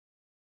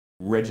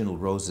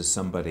Reginald Rose is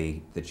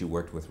somebody that you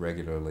worked with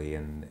regularly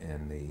in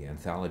the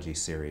anthology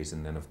series,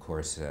 and then of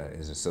course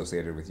is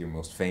associated with you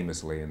most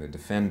famously in The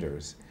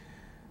Defenders,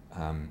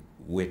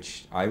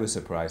 which I was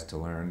surprised to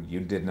learn you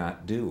did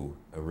not do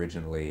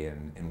originally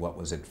in what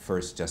was at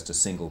first just a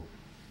single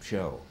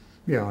show.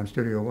 Yeah, on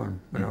Studio One,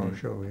 an hour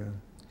show,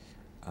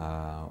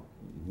 yeah.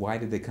 Why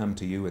did they come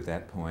to you at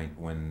that point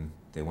when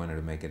they wanted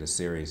to make it a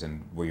series,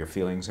 and were your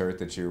feelings hurt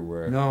that you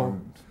were... No,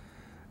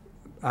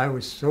 I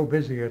was so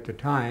busy at the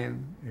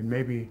time, and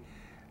maybe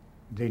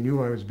they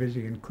knew I was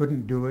busy and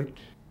couldn't do it.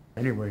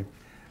 Anyway,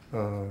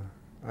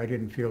 I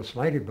didn't feel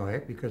slighted by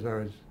it because I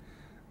was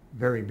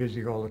very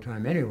busy all the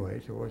time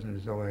anyway, so it wasn't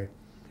as though I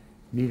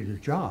needed a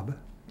job.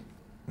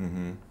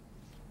 Mm-hmm.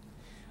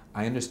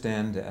 I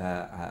understand,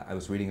 I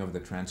was reading over the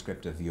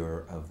transcript of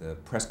the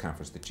press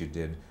conference that you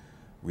did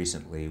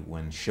recently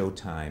when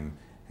Showtime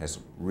has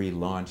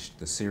relaunched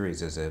the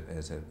series as a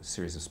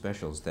series of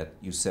specials, that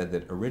you said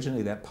that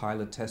originally that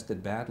pilot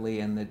tested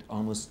badly and it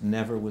almost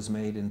never was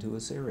made into a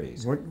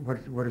series.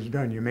 What is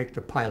done, you make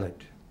the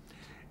pilot,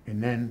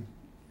 and then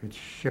it's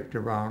shipped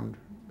around.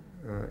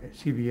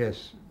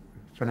 CBS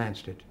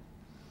financed it,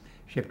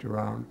 shipped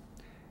around,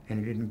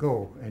 and it didn't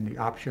go, and the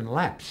option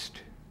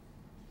lapsed.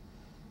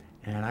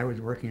 And I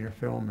was working a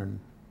film in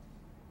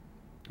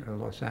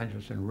Los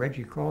Angeles, and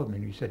Reggie called me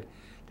and he said,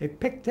 "They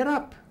picked it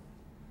up."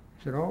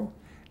 I said, "Oh."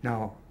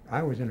 Now,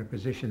 I was in a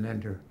position then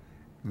to,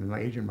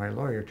 my agent, my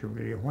lawyer, to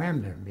really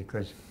wham them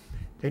because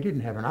they didn't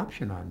have an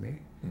option on me.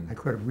 I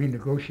could have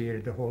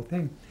renegotiated the whole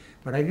thing,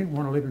 but I didn't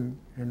want to live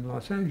in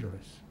Los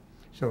Angeles.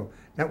 So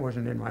that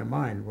wasn't in my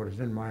mind. What was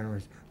in mind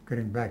was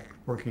getting back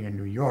working in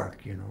New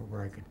York, you know,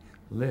 where I could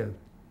live.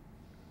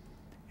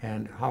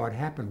 And how it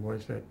happened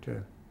was that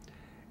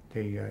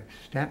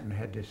Stanton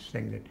had this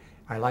thing that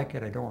I like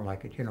it, I don't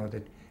like it, you know,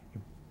 that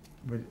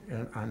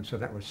and so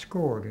that was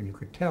scored, and you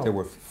could tell. There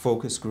were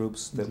focus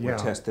groups that were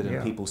tested,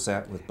 and people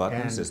sat with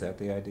buttons. Is that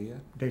the idea?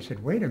 They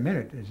said, "Wait a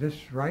minute, is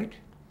this right?"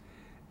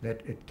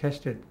 That it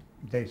tested,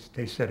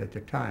 they said at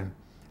the time,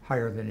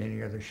 higher than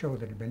any other show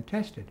that had been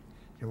tested.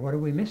 So what are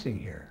we missing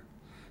here?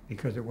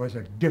 Because it was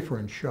a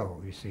different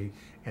show, you see,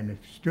 and the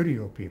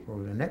studio people,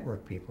 the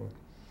network people,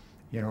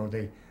 you know,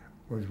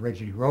 was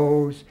Reggie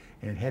Rose,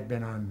 and it had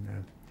been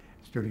on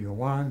Studio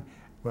One.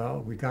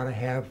 Well, we got to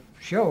have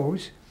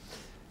shows.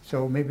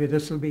 So maybe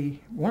this will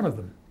be one of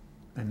them,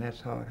 and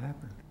that's how it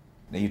happened.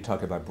 Now you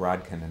talk about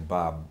Brodkin and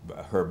Bob.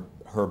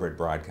 Herbert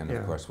Brodkin,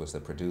 of course, was the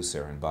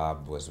producer, and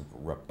Bob was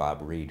Bob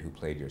Reed, who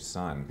played your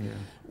son. Yeah.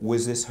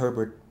 Was this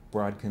Herbert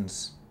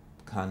Brodkin's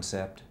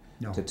concept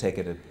to take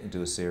it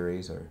into a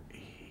series, or?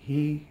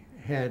 He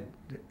had.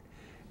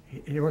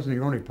 It wasn't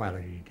the only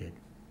pilot he did,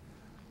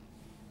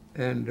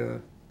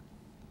 and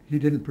he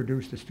didn't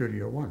produce the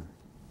Studio One,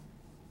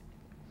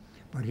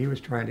 but he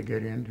was trying to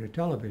get into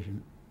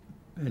television.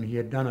 And he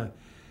had done a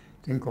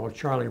thing called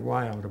Charlie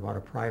Wilde about a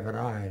private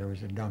eye. It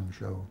was a dumb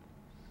show.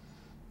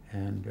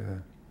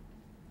 And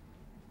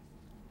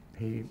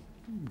he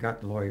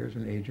got lawyers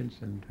and agents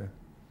and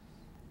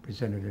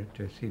presented it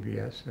to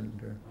CBS,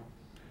 and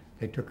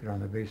they took it on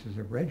the basis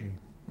of Reggie,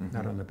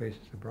 not on the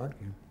basis of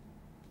Brodkin.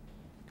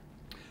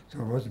 So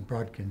it wasn't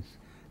Brodkin's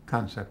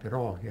concept at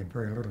all. He had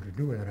very little to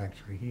do with it,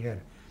 actually. He had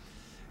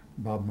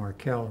Bob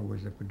Markell, who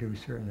was the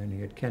producer, and then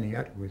he had Kenny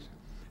Utt, who was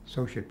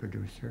associate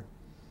producer,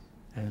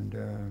 and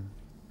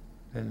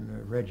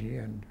then Reggie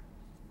and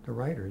the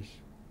writers.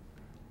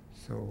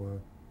 So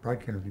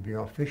Brodkin would be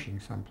off fishing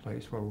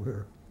someplace while we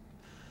were...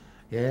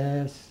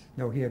 Yes,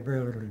 no, he had very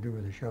little to do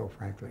with the show,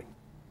 frankly.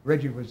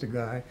 Reggie was the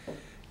guy,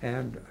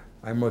 and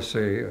I must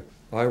say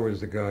I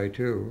was the guy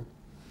too,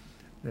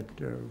 that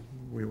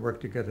we worked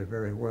together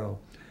very well.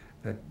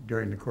 That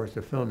during the course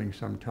of filming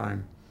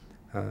sometime,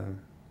 a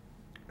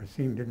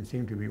scene didn't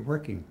seem to be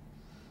working,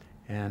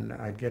 and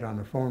I'd get on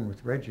the phone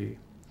with Reggie.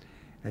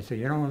 I said,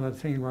 "You know, in the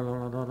scene,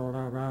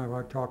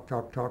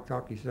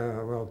 talk. He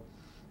said, "Well,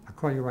 I'll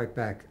call you right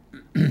back."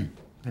 And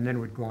then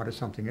we'd go on to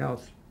something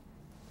else.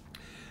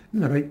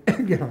 And then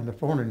I'd get on the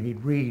phone and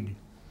he'd read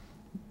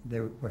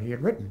what he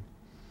had written.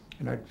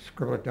 And I'd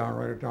scribble it down,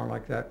 write it down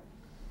like that.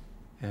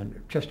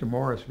 And Chester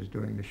Morris was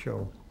doing the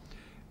show.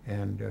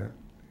 And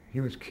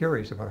he was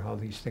curious about how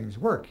these things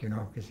work, you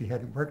know, because he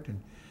hadn't worked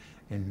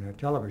in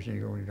television,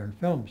 he'd only done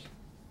films.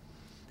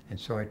 And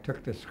so I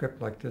took the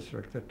script like this,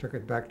 took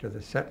it back to the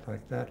set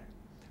like that,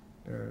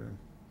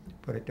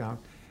 put it down,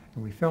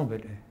 and we filmed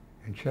it.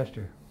 And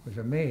Chester was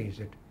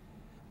amazed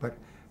but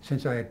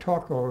since I had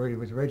talked already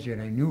with Reggie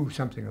and I knew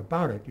something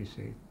about it, you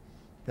see,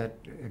 that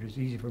it was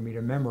easy for me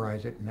to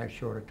memorize it in that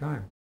short a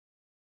time.